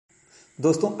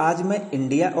दोस्तों आज मैं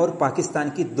इंडिया और पाकिस्तान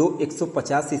की दो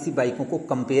 150 सीसी बाइकों को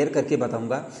कंपेयर करके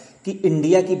बताऊंगा कि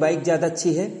इंडिया की बाइक ज़्यादा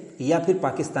अच्छी है या फिर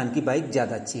पाकिस्तान की बाइक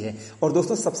ज़्यादा अच्छी है। और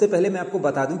दोस्तों सबसे पहले मैं आपको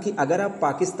बता दूं कि अगर आप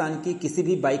पाकिस्तान की किसी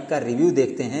भी बाइक का रिव्यू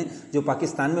देखते हैं जो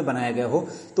पाकिस्तान में बनाया गया हो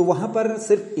तो वहां पर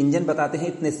सिर्फ इंजन बताते हैं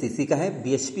इतने सीसी का है,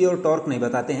 बीएचपी और टॉर्क नहीं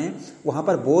बताते हैं, वहां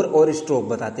पर बोर और स्ट्रोक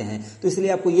बताते हैं। तो इसलिए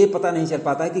आपको ये पता नहीं चल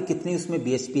पाता है कि कितनी उसमें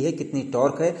बीएचपी है, कितनी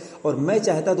टॉर्क है। और मैं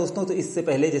चाहता दोस्तों तो इससे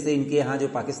पहले जैसे इनके यहाँ जो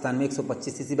पाकिस्तान में 125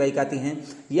 सीसी बाइक आती हैं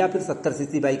या फिर 70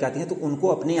 सीसी बाइक आती हैं तो उनको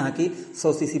अपने यहाँ की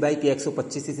 100 सीसी बाइक या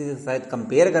 125 सीसी से शायद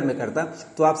कंपेयर अगर मैं करता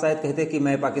तो आप शायद कहते कि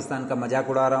मैं पाकिस्तान का मजाक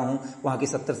उड़ा रहा हूं, वहां की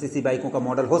 70 सीसी बाइकों का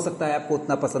मॉडल हो सकता है आपको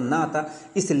उतना पसंद ना आता।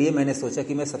 इसलिए मैंने सोचा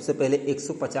कि मैं सबसे पहले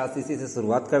 150 सीसी से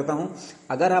शुरुआत करता हूं।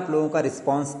 अगर आप लोगों का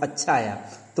रिस्पांस अच्छा आया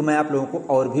तो मैं आप लोगों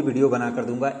को और भी वीडियो बना कर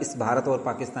दूंगा इस भारत और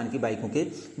पाकिस्तान की बाइकों के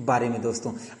बारे में।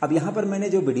 दोस्तों अब यहां पर मैंने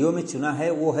जो वीडियो में चुना है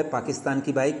वो है पाकिस्तान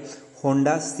की बाइक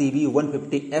होंडा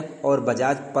CB150F और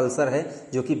बजाज पल्सर है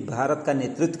जो कि भारत का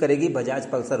नेतृत्व करेगी, बजाज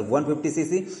पल्सर 150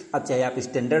 सीसी। अब चाहे आप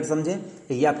स्टैंडर्ड समझें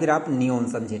या फिर आप नियोन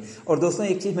समझें। और दोस्तों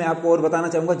एक चीज मैं आपको और बताना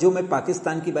चाहूंगा, जो मैं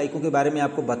पाकिस्तान की बाइकों के बारे में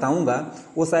आपको बताऊंगा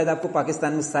वो शायद आपको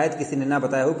पाकिस्तान में शायद किसी ने ना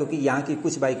बताया हो, क्योंकि यहाँ की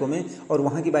कुछ बाइकों में और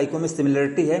वहाँ की बाइकों में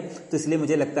सिमिलरिटी है। तो इसलिए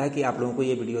मुझे लगता है कि आप लोगों को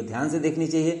ये वीडियो ध्यान से देखनी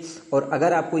चाहिए। और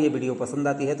अगर आपको ये वीडियो पसंद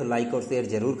आती है तो लाइक और शेयर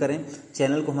जरूर करें,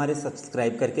 चैनल को हमारे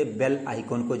सब्सक्राइब करके बेल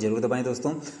आइकॉन को जरूर दबाएं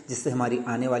दोस्तों, जिससे हमारी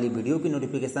आने वाली वीडियो की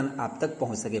नोटिफिकेशन आप तक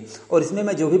पहुंच सके। और इसमें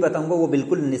मैं जो भी बताऊंगा वो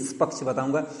बिल्कुल निष्पक्ष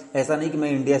बताऊंगा। ऐसा नहीं कि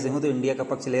मैं इंडिया से हूं तो इंडिया का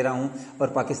पक्ष ले रहा हूं और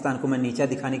पाकिस्तान को मैं नीचा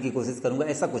दिखाने की कोशिश करूंगा,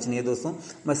 ऐसा कुछ नहीं है दोस्तों।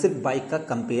 मैं सिर्फ बाइक का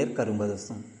कंपेयर करूंगा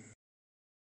दोस्तों।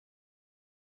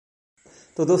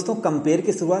 तो दोस्तों कंपेयर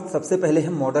की शुरुआत सबसे पहले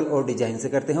हम मॉडल और डिजाइन से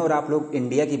करते हैं। और आप लोग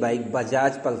इंडिया की बाइक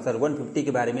बजाज पल्सर 150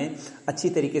 के बारे में अच्छी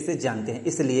तरीके से जानते हैं,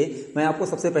 इसलिए मैं आपको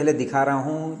सबसे पहले दिखा रहा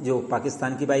हूं जो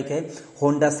पाकिस्तान की बाइक है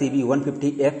होंडा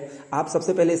CB150F। आप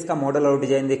सबसे पहले इसका मॉडल और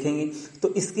डिजाइन देखेंगे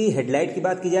तो इसकी हेडलाइट की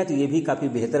बात की जाए तो ये भी काफी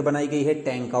बेहतर बनाई गई है,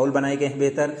 टैंक काउल बनाए गए हैं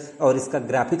बेहतर, और इसका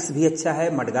ग्राफिक्स भी अच्छा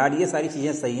है, मडगार्ड, ये सारी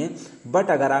चीजें सही हैं। बट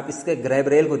अगर आप इसके ग्रैब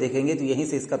रेल को देखेंगे तो यहीं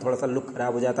से इसका थोड़ा सा लुक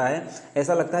खराब हो जाता है।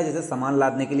 ऐसा लगता है जैसे सामान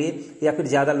लादने के लिए या फिर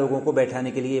ज्यादा लोगों को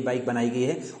बैठाने के लिए ये बाइक बनाई गई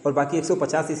है। और बाकी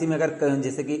 150 सीसी में अगर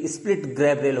जैसे कि स्प्लिट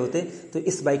ग्रैब रेल होते तो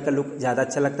इस बाइक का लुक ज्यादा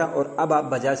अच्छा लगता। और अब आप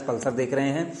बजाज पल्सर देख रहे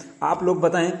हैं, आप लोग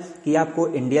बताएं कि आपको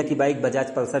इंडिया की बाइक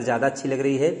बजाज पल्सर ज्यादा अच्छी लग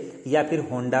रही है या फिर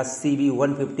होंडा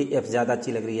CB150F ज्यादा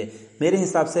अच्छी लग रही है। मेरे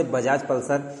हिसाब से बजाज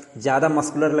पल्सर ज्यादा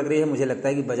मस्कुलर लग रही है। मुझे लगता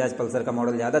है कि बजाज पल्सर का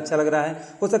मॉडल ज्यादा अच्छा लग रहा है।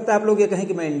 हो सकता है आप लोग ये कहें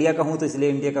कि मैं इंडिया का हूं तो इसलिए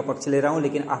इंडिया का पक्ष ले रहा हूं,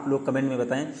 लेकिन आप लोग कमेंट में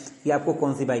बताएं कि आपको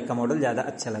कौन सी बाइक का मॉडल ज्यादा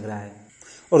अच्छा लग रहा है।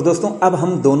 और दोस्तों अब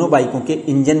हम दोनों बाइकों के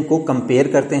इंजन को कंपेयर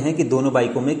करते हैं कि दोनों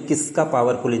बाइकों में किसका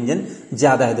पावरफुल इंजन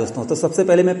ज्यादा है दोस्तों। तो सबसे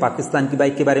पहले मैं पाकिस्तान की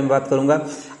बाइक के बारे में बात करूंगा।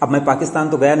 अब मैं पाकिस्तान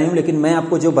तो गया नहीं हूं, लेकिन मैं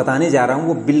आपको जो बताने जा रहा हूं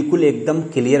वो बिल्कुल एकदम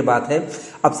क्लियर बात है।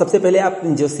 अब सबसे पहले आप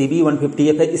जो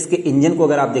CB150F है इसके इंजन को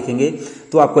अगर आप देखेंगे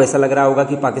तो आपको ऐसा लग रहा होगा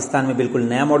कि पाकिस्तान में बिल्कुल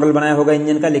नया मॉडल बनाया होगा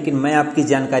इंजन का। लेकिन मैं आपकी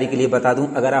जानकारी के लिए बता दूं,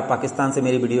 अगर आप पाकिस्तान से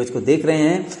मेरी वीडियोज को देख रहे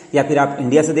हैं या फिर आप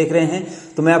इंडिया से देख रहे हैं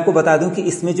तो मैं आपको बता दूं कि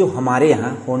इसमें जो हमारे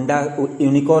यहाँ होंडा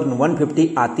यूनिकॉर्न 150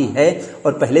 आती है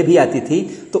और पहले भी आती थी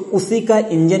तो उसी का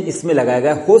इंजन इसमें लगाया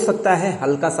गया। हो सकता है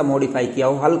हल्का सा मॉडिफाई किया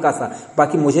हो, हल्का सा,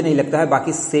 बाकी मुझे नहीं लगता है,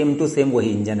 बाकी सेम टू सेम वही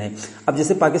इंजन है। अब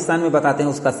जैसे पाकिस्तान में बताते हैं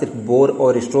उसका सिर्फ बोर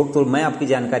और स्ट्रोक, तो मैं आपकी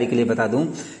जानकारी के लिए बता दूं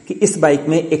कि इस बाइक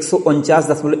में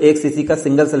 149.1 सीसी का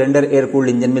single cylinder air cooled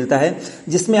engine मिलता है,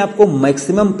 जिसमें आपको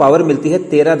मैक्सिमम पावर मिलती है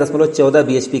 13.14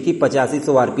 बीएचपी की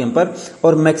 8500 आरपीएम पर,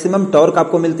 और मैक्सिमम टॉर्क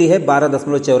आपको मिलती है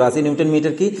 12.84 न्यूटन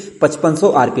मीटर की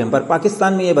 5500 आरपीएम पर। पाकिस्तान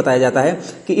में यह बताया जाता है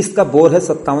कि इसका बोर है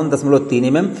 57.3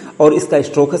 mm और इसका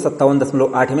स्ट्रोक है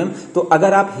 57.8 mm। तो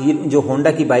अगर आप जो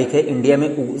होंडा की बाइक है इंडिया में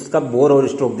उसका बोर और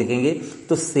स्ट्रोक देखेंगे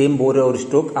तो सेम बोर और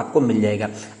स्ट्रोक आपको मिल जाएगा।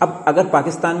 अब अगर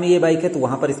पाकिस्तान में ये बाइक है तो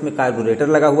वहां पर इसमें कार्बोरेटर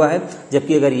लगा हुआ है,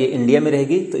 जबकि अगर ये इंडिया में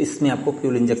रहेगी तो इसमें आपको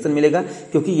फ्यूल इंजेक्शन मिलेगा,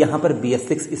 क्योंकि यहां पर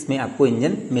BS6 इसमें आपको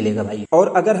इंजन मिलेगा भाई।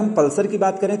 और अगर हम पल्सर की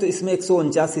बात करें तो इसमें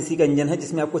 149 सीसी का इंजन है,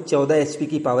 जिसमें आपको 14 HP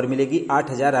की पावर मिलेगी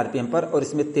 8000 आरपीएम पर, और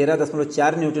इसमें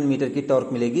 13.4 न्यूटन मीटर की टॉर्क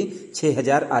मिलेगी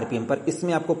 6000 आरपीएम पर।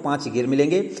 इसमें आपको 5 गियर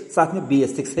मिलेंगे, साथ में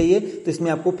BS6 है ये, तो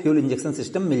इसमें आपको फ्यूल इंजेक्शन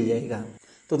सिस्टम मिल जाएगा।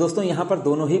 तो दोस्तों यहाँ पर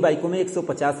दोनों ही बाइकों में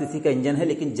 150 सीसी का इंजन है,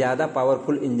 लेकिन ज्यादा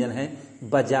पावरफुल इंजन है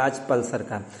बजाज पल्सर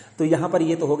का। तो यहाँ पर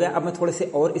ये तो हो गया। अब मैं थोड़े से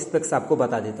और स्पेक्स आपको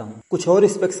बता देता हूँ। कुछ और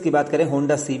स्पेक्स की बात करें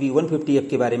होंडा CB150F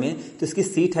के बारे में तो इसकी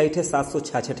सीट हाइट है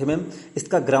 766 mm,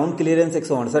 इसका ground clearance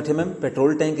 168 mm,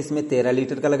 petrol tank इसमें 13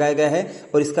 लीटर का लगाया गया है,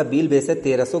 और इसका व्हील बेस है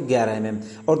 1311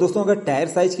 mm। और दोस्तों अगर टायर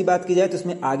साइज की बात की जाए तो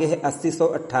इसमें आगे है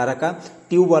 80/118 का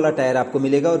ट्यूब वाला टायर आपको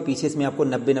मिलेगा, और पीछे इसमें आपको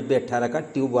 90/90/18 का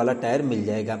ट्यूब वाला टायर मिल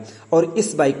जाएगा। और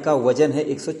इस बाइक का वजन है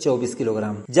 124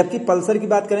 किलोग्राम। जबकि पल्सर की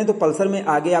बात करें तो पल्सर में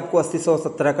आगे आपको 80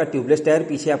 117 का ट्यूबलेस टायर,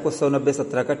 पीछे आपको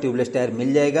 190/17 का ट्यूबलेस टायर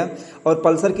मिल जाएगा। और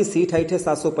पल्सर की सीट हाइट है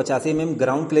 785 mm,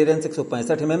 ground clearance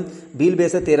 165 mm, wheel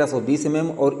base है 1320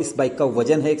 mm और इस बाइक का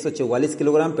वजन है 144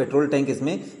 किलोग्राम। पेट्रोल टैंक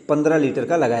इसमें 15 लीटर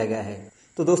का लगाया गया है।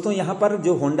 तो दोस्तों यहाँ पर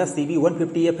जो होंडा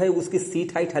CB150F है उसकी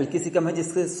सीट हाइट हल्की सी कम है,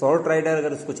 जिससे शॉर्ट राइडर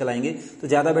अगर उसको चलाएंगे तो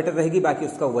ज़्यादा बेटर रहेगी। बाकी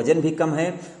उसका वजन भी कम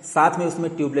है, साथ में उसमें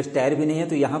ट्यूबलेस टायर भी नहीं है,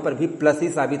 तो यहाँ पर भी प्लस ही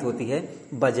साबित होती है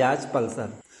बजाज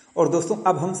पल्सर। और दोस्तों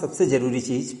अब हम सबसे ज़रूरी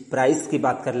चीज़ प्राइस की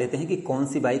बात कर लेते हैं कि कौन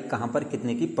सी बाइक कहाँ पर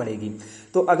कितने की पड़ेगी।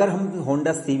 तो अगर हम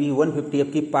होंडा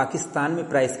CB150F की पाकिस्तान में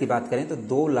प्राइस की बात करें तो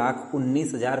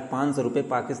 2,19,500 रुपये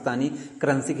पाकिस्तानी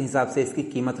करेंसी के हिसाब से इसकी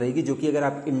कीमत रहेगी, जो कि अगर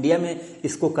आप इंडिया में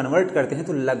इसको कन्वर्ट करते हैं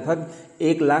तो लगभग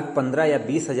 1,15,000 या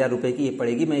 20,000 रुपये की ये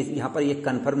पड़ेगी। मैं यहाँ पर ये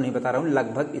कन्फर्म नहीं बता रहा हूँ,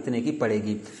 लगभग इतने की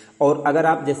पड़ेगी। और अगर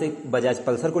आप जैसे बजाज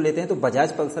पल्सर को लेते हैं तो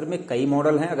बजाज पल्सर में कई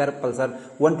मॉडल हैं। अगर पल्सर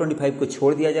 125 को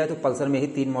छोड़ दिया जाए तो पल्सर में ही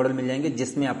 3 मॉडल मिल जाएंगे,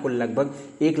 जिसमें आपको लगभग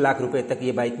 1 लाख रुपए तक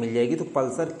ये बाइक मिल जाएगी। तो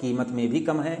पल्सर कीमत में भी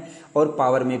कम है और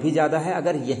पावर में भी ज़्यादा है।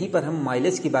 अगर यहीं पर हम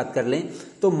माइलेज की बात कर लें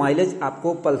तो माइलेज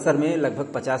आपको पल्सर में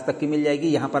लगभग 50 तक की मिल जाएगी।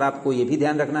 यहाँ पर आपको ये भी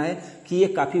ध्यान रखना है कि ये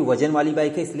काफ़ी वजन वाली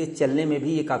बाइक है, इसलिए चलने में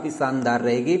भी ये काफ़ी शानदार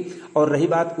रहेगी। और रही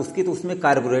बात उसकी, तो उसमें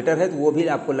कार्बोरेटर है, तो वो भी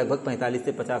आपको लगभग 45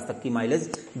 से 50 तक की माइलेज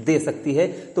दे सकती है।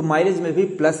 तो माइलेज में भी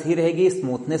प्लस ही रहेगी,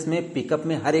 स्मूथनेस में, पिकअप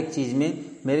में, हर एक चीज़ में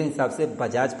मेरे हिसाब से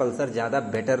बजाज पल्सर ज़्यादा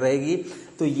बेटर रहेगी।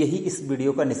 तो यही इस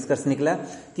वीडियो का निष्कर्ष निकला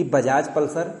कि बजाज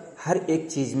पल्सर हर एक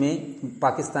चीज़ में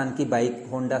पाकिस्तान की बाइक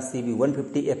होंडा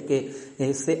CB150F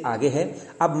के से आगे है।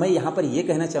 अब मैं यहाँ पर ये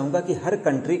कहना चाहूँगा कि हर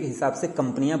कंट्री के हिसाब से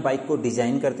कंपनियाँ बाइक को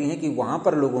डिज़ाइन करती हैं कि वहाँ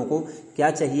पर लोगों को क्या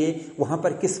चाहिए, वहाँ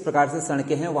पर किस प्रकार से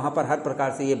सड़कें हैं, वहाँ पर हर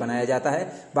प्रकार से ये बनाया जाता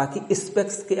है। बाकी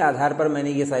स्पेक्स के आधार पर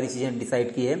मैंने ये सारी चीज़ें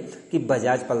डिसाइड की है कि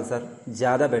बजाज पल्सर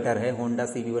ज़्यादा बेटर है होंडा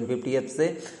CB150F से।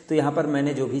 तो यहाँ पर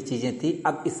मैंने जो भी चीज़ें थी,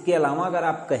 अब इसके अलावा अगर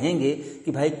आप कहेंगे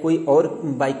कि भाई कोई और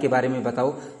बाइक के बारे में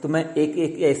बताओ, तो मैं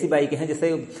एक ऐसी बाइक है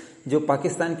जैसे जो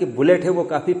पाकिस्तान की बुलेट है वो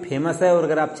काफ़ी फेमस है। और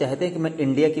अगर आप चाहते हैं कि मैं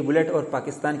इंडिया की बुलेट और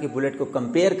पाकिस्तान की बुलेट को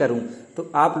कंपेयर करूं तो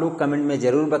आप लोग कमेंट में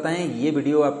ज़रूर बताएं ये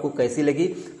वीडियो आपको कैसी लगी।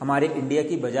 हमारे इंडिया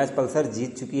की बजाज पल्सर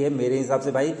जीत चुकी है मेरे हिसाब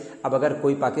से भाई। अब अगर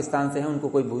कोई पाकिस्तान से है, उनको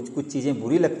कोई कुछ चीज़ें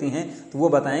बुरी लगती हैं तो वो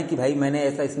बताएं कि भाई मैंने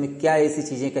ऐसा इसमें क्या ऐसी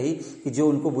चीज़ें कही कि जो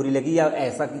उनको बुरी लगी, या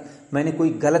ऐसा मैंने कोई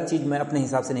गलत चीज़ मैं अपने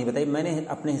हिसाब से नहीं बताई। मैंने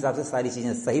अपने हिसाब से सारी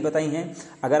चीज़ें सही बताई हैं।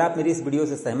 अगर आप मेरी इस वीडियो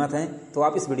से सहमत हैं तो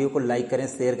आप इस वीडियो को लाइक करें,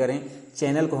 शेयर करें,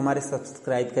 चैनल को हमारे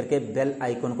सब्सक्राइब करके बेल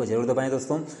आइकन को जरूर दबाएं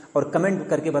दोस्तों। और कमेंट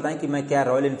करके बताएं कि मैं क्या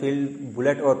रॉयल एनफील्ड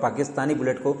बुलेट और पाकिस्तानी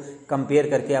बुलेट को कंपेयर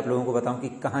करके आप लोगों को बताऊं कि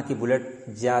कहाँ की बुलेट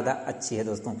ज़्यादा अच्छी है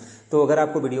दोस्तों। तो अगर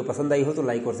आपको वीडियो पसंद आई हो तो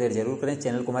लाइक और शेयर जरूर करें,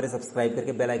 चैनल को हमारे सब्सक्राइब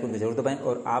करके बेल आइकन को जरूर दबाएं।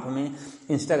 और आप हमें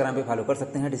इंस्टाग्राम पर फॉलो कर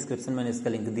सकते हैं, डिस्क्रिप्शन में मैंने इसका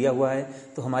लिंक दिया हुआ है।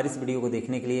 तो हमारी इस वीडियो को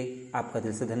देखने के लिए आपका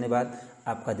दिल से धन्यवाद।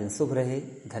 आपका दिन शुभ रहे,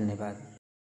 धन्यवाद।